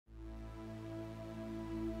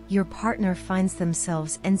Your partner finds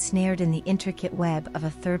themselves ensnared in the intricate web of a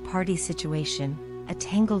third-party situation, a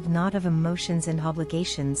tangled knot of emotions and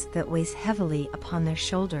obligations that weighs heavily upon their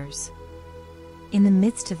shoulders. In the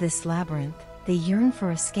midst of this labyrinth, they yearn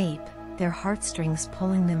for escape, their heartstrings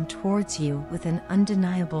pulling them towards you with an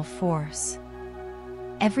undeniable force.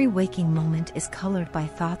 Every waking moment is colored by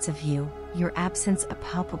thoughts of you, your absence a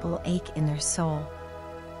palpable ache in their soul.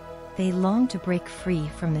 They long to break free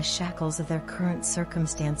from the shackles of their current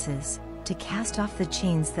circumstances, to cast off the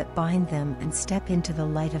chains that bind them and step into the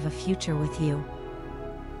light of a future with you.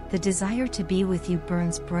 The desire to be with you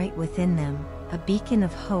burns bright within them, a beacon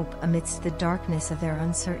of hope amidst the darkness of their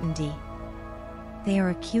uncertainty. They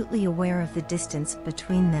are acutely aware of the distance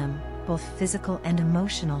between them, both physical and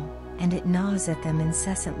emotional, and it gnaws at them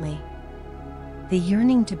incessantly. The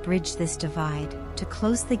yearning to bridge this divide, to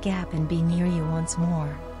close the gap and be near you once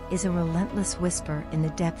more, is a relentless whisper in the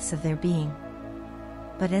depths of their being.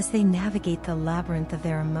 But as they navigate the labyrinth of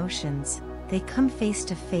their emotions, they come face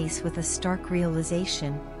to face with a stark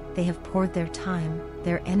realization: they have poured their time,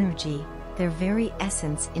 their energy, their very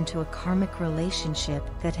essence into a karmic relationship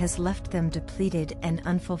that has left them depleted and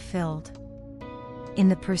unfulfilled. In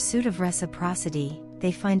the pursuit of reciprocity,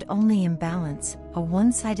 they find only imbalance, a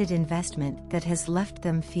one-sided investment that has left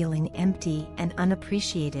them feeling empty and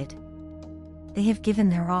unappreciated. They have given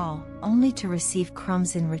their all, only to receive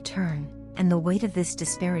crumbs in return, and the weight of this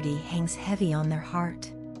disparity hangs heavy on their heart.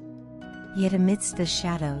 Yet amidst the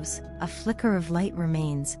shadows, a flicker of light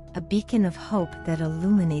remains, a beacon of hope that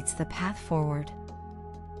illuminates the path forward.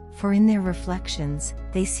 For in their reflections,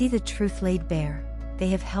 they see the truth laid bare: they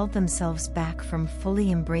have held themselves back from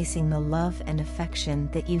fully embracing the love and affection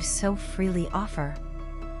that you so freely offer.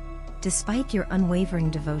 Despite your unwavering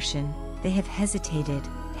devotion, they have hesitated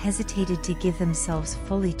to give themselves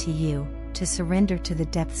fully to you, to surrender to the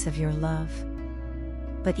depths of your love.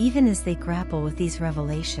 But even as they grapple with these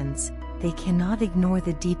revelations, they cannot ignore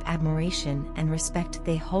the deep admiration and respect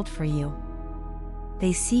they hold for you.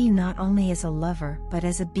 They see you not only as a lover but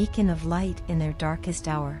as a beacon of light in their darkest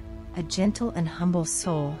hour, a gentle and humble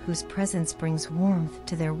soul whose presence brings warmth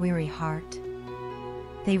to their weary heart.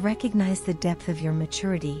 They recognize the depth of your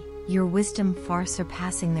maturity, your wisdom far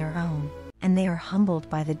surpassing their own, and they are humbled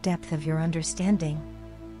by the depth of your understanding.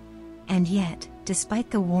 And yet, despite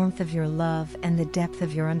the warmth of your love and the depth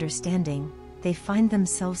of your understanding, they find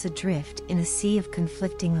themselves adrift in a sea of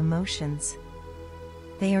conflicting emotions.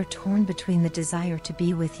 They are torn between the desire to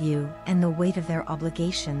be with you and the weight of their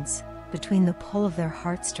obligations, between the pull of their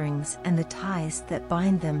heartstrings and the ties that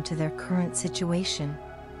bind them to their current situation.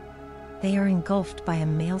 They are engulfed by a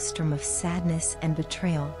maelstrom of sadness and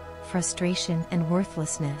betrayal, frustration and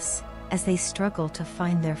worthlessness, as they struggle to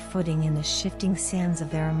find their footing in the shifting sands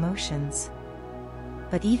of their emotions.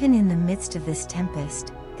 But even in the midst of this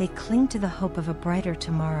tempest, they cling to the hope of a brighter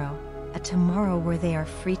tomorrow, a tomorrow where they are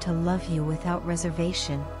free to love you without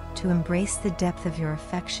reservation, to embrace the depth of your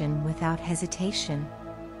affection without hesitation.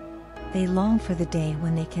 They long for the day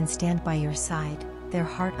when they can stand by your side, their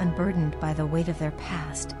heart unburdened by the weight of their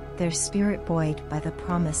past, their spirit buoyed by the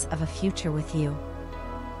promise of a future with you.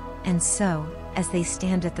 And so, as they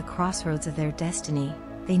stand at the crossroads of their destiny,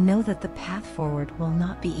 they know that the path forward will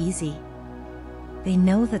not be easy. They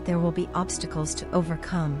know that there will be obstacles to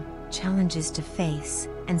overcome, challenges to face,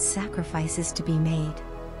 and sacrifices to be made.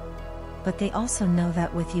 But they also know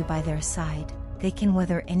that with you by their side, they can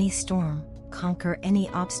weather any storm, conquer any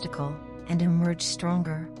obstacle, and emerge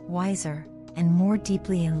stronger, wiser, and more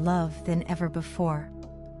deeply in love than ever before.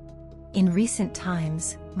 In recent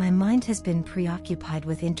times, my mind has been preoccupied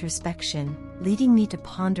with introspection, leading me to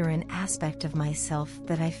ponder an aspect of myself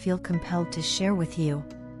that I feel compelled to share with you.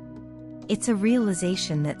 It's a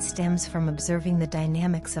realization that stems from observing the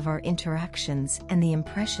dynamics of our interactions and the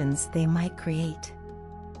impressions they might create.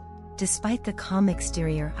 Despite the calm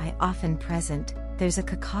exterior I often present, there's a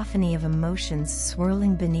cacophony of emotions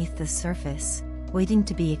swirling beneath the surface, waiting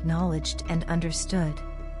to be acknowledged and understood.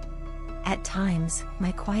 At times,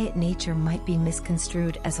 my quiet nature might be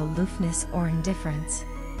misconstrued as aloofness or indifference.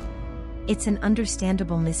 It's an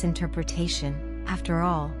understandable misinterpretation. After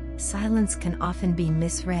all, silence can often be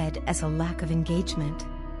misread as a lack of engagement.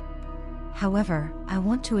 However, I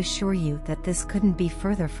want to assure you that this couldn't be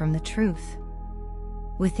further from the truth.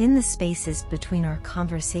 Within the spaces between our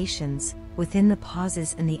conversations, within the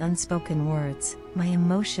pauses and the unspoken words, my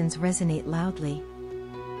emotions resonate loudly.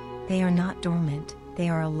 They are not dormant, they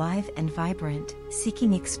are alive and vibrant,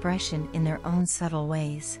 seeking expression in their own subtle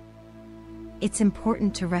ways. It's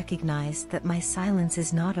important to recognize that my silence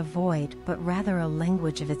is not a void but rather a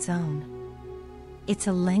language of its own. It's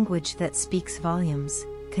a language that speaks volumes,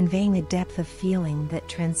 conveying a depth of feeling that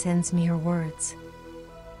transcends mere words.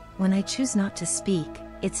 When I choose not to speak,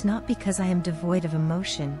 it's not because I am devoid of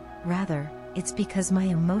emotion, rather, it's because my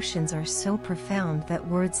emotions are so profound that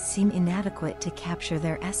words seem inadequate to capture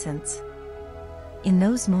their essence. In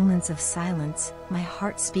those moments of silence, my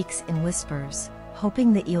heart speaks in whispers,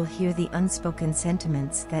 hoping that you'll hear the unspoken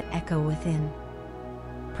sentiments that echo within.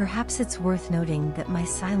 Perhaps it's worth noting that my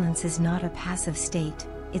silence is not a passive state,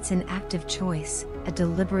 it's an active choice, a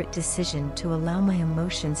deliberate decision to allow my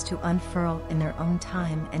emotions to unfurl in their own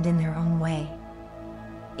time and in their own way.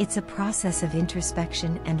 It's a process of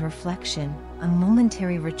introspection and reflection, a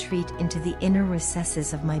momentary retreat into the inner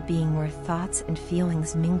recesses of my being where thoughts and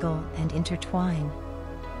feelings mingle and intertwine.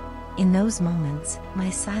 In those moments, my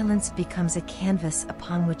silence becomes a canvas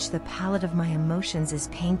upon which the palette of my emotions is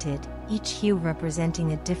painted, each hue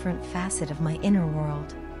representing a different facet of my inner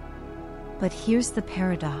world. But here's the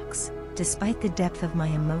paradox: despite the depth of my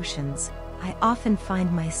emotions, I often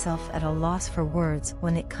find myself at a loss for words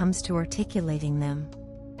when it comes to articulating them.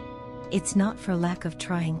 It's not for lack of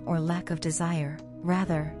trying or lack of desire,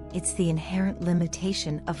 rather, it's the inherent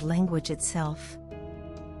limitation of language itself.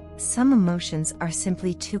 Some emotions are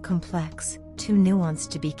simply too complex, too nuanced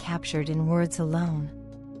to be captured in words alone.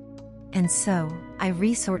 And so, I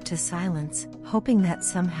resort to silence, hoping that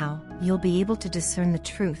somehow, you'll be able to discern the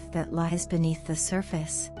truth that lies beneath the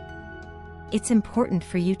surface. It's important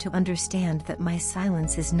for you to understand that my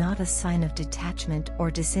silence is not a sign of detachment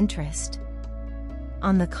or disinterest.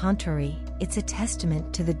 On the contrary, it's a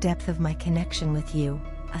testament to the depth of my connection with you,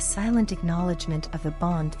 a silent acknowledgement of the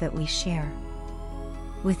bond that we share.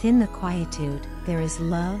 Within the quietude, there is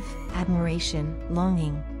love, admiration,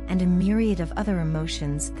 longing, and a myriad of other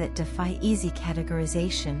emotions that defy easy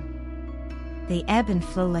categorization. They ebb and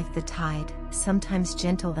flow like the tide, sometimes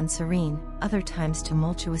gentle and serene, other times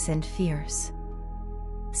tumultuous and fierce.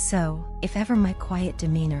 So, if ever my quiet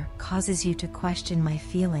demeanor causes you to question my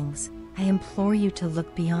feelings, I implore you to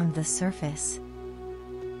look beyond the surface.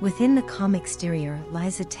 Within the calm exterior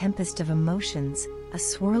lies a tempest of emotions, a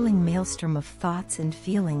swirling maelstrom of thoughts and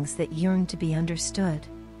feelings that yearn to be understood.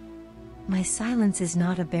 My silence is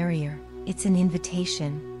not a barrier, it's an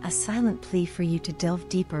invitation, a silent plea for you to delve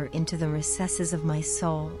deeper into the recesses of my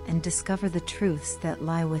soul and discover the truths that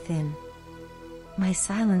lie within. My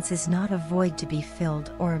silence is not a void to be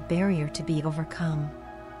filled or a barrier to be overcome.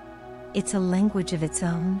 It's a language of its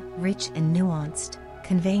own, rich and nuanced,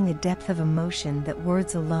 conveying a depth of emotion that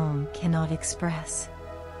words alone cannot express.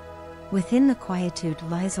 Within the quietude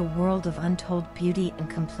lies a world of untold beauty and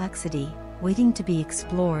complexity, waiting to be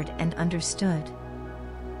explored and understood.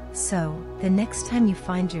 So, the next time you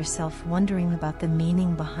find yourself wondering about the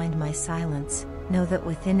meaning behind my silence, know that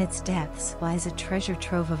within its depths lies a treasure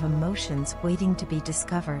trove of emotions waiting to be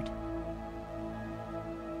discovered.